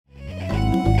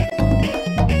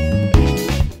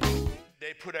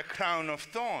put a crown of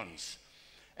thorns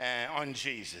on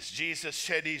Jesus. Jesus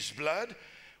shed his blood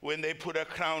when they put a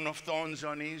crown of thorns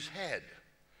on his head.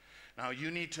 Now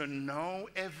you need to know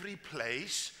every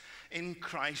place in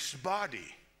Christ's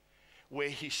body where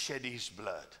he shed his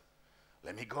blood.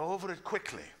 Let me go over it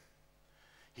quickly.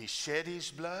 He shed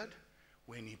his blood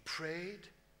when he prayed,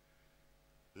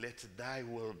 "Let thy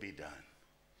will be done."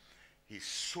 His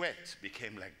sweat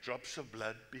became like drops of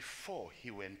blood before he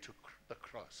went to the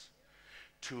cross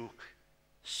to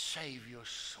save your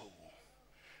soul,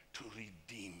 to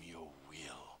redeem your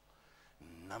will.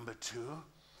 Number two,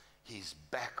 his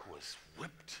back was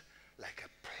whipped like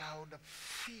a plowed up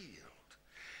field,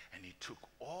 and he took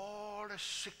all the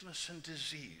sickness and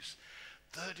disease,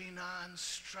 39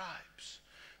 stripes.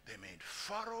 They made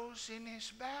furrows in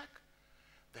his back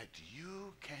that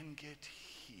you can get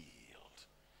healed,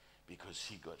 because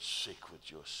he got sick with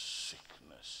your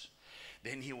sickness.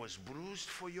 Then he was bruised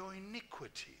for your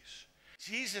iniquities.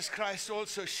 Jesus Christ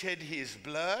also shed his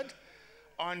blood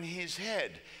on his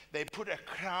head. They put a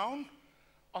crown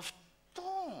of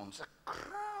thorns, a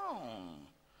crown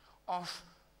of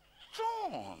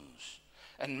thorns.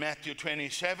 And Matthew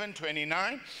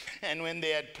 27:29, and when they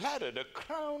had platted a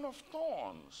crown of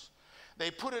thorns,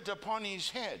 they put it upon his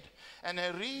head and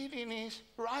a reed in his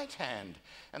right hand.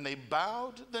 And they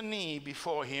bowed the knee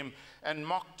before him and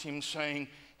mocked him,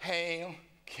 saying, "Hail,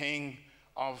 King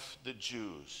of the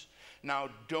Jews." Now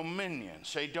dominion,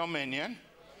 say dominion.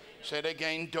 Say it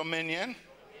again, dominion.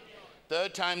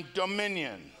 Third time,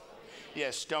 dominion.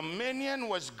 Yes, dominion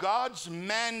was God's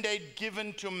mandate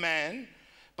given to man,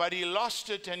 but he lost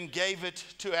it and gave it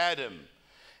to Adam.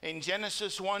 In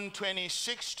Genesis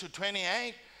 1:26 to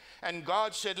 28, and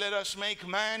God said, "Let us make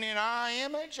man in our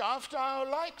image, after our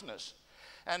likeness,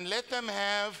 and let them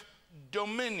have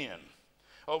dominion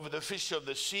over the fish of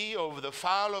the sea, over the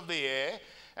fowl of the air,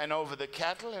 and over the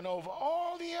cattle, and over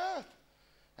all the earth,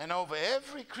 and over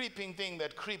every creeping thing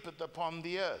that creepeth upon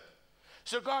the earth."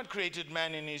 So God created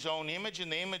man in his own image. In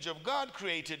the image of God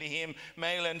created him,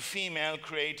 male and female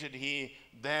created he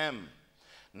them.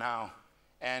 Now,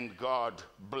 and God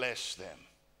blessed them.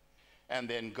 And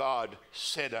then God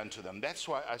said unto them. That's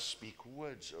why I speak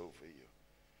words over you.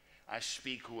 I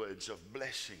speak words of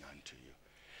blessing unto you,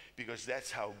 because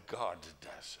that's how God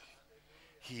does it.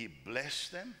 He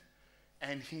blessed them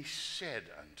and he said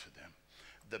unto them.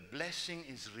 The blessing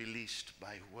is released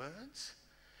by words,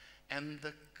 and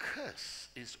the curse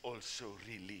is also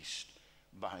released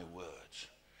by words.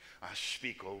 I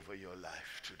speak over your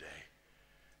life today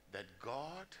that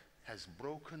God has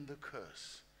broken the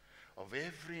curse of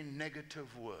every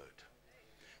negative word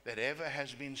that ever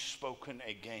has been spoken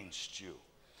against you.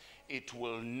 It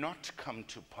will not come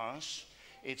to pass.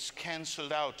 It's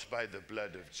canceled out by the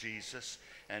blood of Jesus,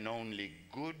 and only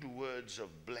good words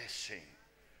of blessing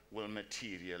will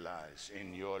materialize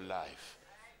in your life.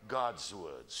 God's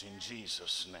words in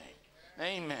Jesus' name.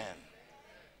 Amen.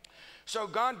 So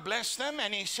God blessed them,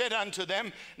 and he said unto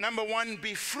them, number one,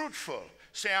 be fruitful.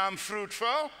 Say, I'm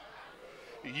fruitful.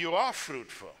 You are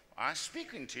fruitful. I'm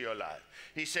speaking to your life.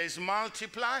 He says,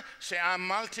 multiply. Say, I'm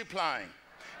multiplying.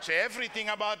 Say, everything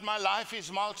about my life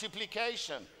is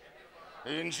multiplication.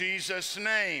 In Jesus'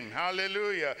 name,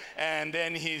 hallelujah. And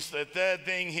then the third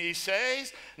thing he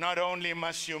says, not only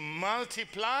must you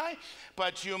multiply,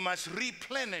 but you must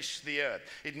replenish the earth.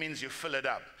 It means you fill it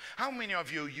up. How many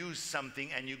of you used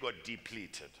something and you got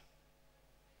depleted?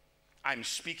 I'm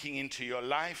speaking into your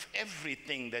life.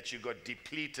 Everything that you got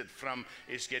depleted from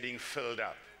is getting filled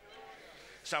up.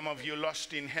 Some of you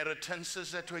lost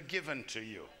inheritances that were given to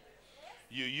you.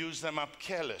 You use them up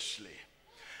carelessly.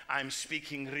 I'm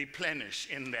speaking replenish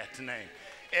in that name.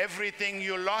 Everything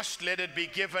you lost, let it be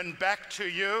given back to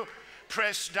you.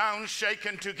 Pressed down,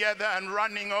 shaken together, and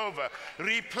running over.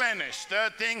 Replenish.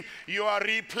 Third thing, you are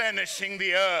replenishing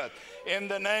the earth in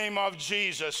the name of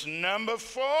Jesus. Number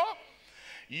four,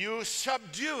 you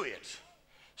subdue it.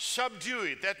 Subdue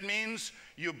it. That means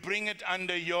you bring it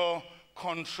under your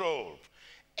control.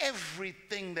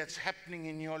 Everything that's happening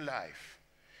in your life,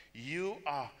 you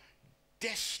are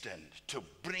destined to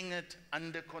bring it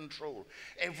under control.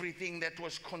 Everything that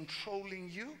was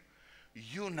controlling you,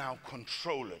 you now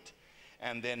control it.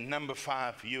 And then number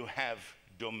five, you have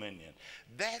dominion.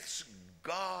 That's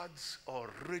God's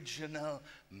original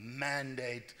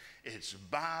mandate. It's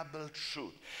Bible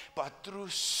truth. But through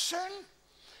sin,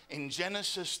 in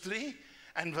Genesis 3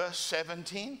 and verse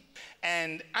 17,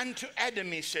 and unto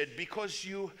Adam he said, because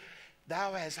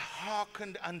thou hast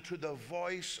hearkened unto the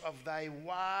voice of thy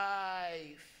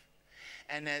wife,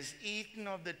 and hast eaten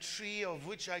of the tree of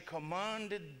which I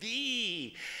commanded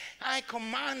thee. I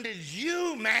commanded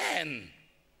you, man.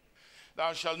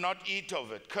 thou shalt not eat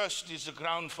of it. Cursed is the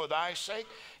ground for thy sake.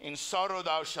 In sorrow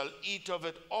thou shalt eat of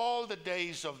it all the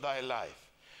days of thy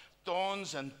life.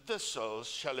 Thorns and thistles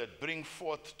shall it bring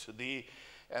forth to thee,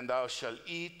 and thou shalt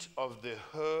eat of the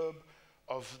herb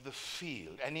of the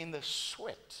field. And in the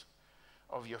sweat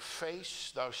of your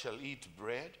face thou shalt eat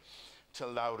bread,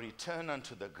 till thou return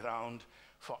unto the ground,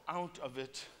 for out of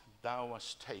it thou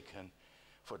wast taken.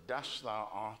 For dust thou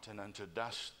art, and unto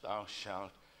dust thou shalt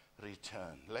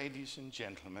return. Ladies and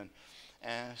gentlemen,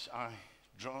 as I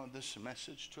draw this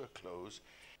message to a close,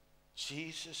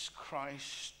 Jesus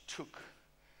Christ took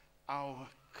our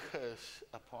curse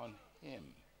upon him.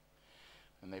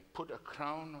 And they put a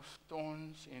crown of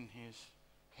thorns in his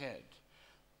head.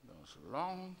 Those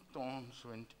long thorns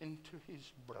went into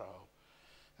his brow,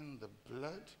 and the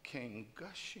blood came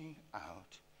gushing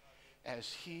out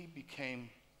as he became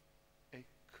a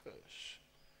curse,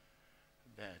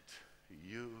 that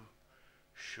you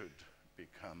should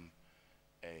become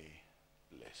a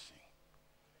blessing.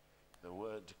 The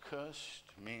word cursed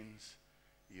means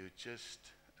you're just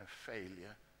a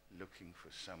failure looking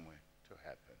for somewhere to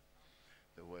happen.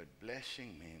 The word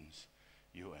blessing means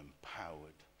you're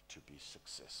empowered to be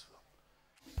successful.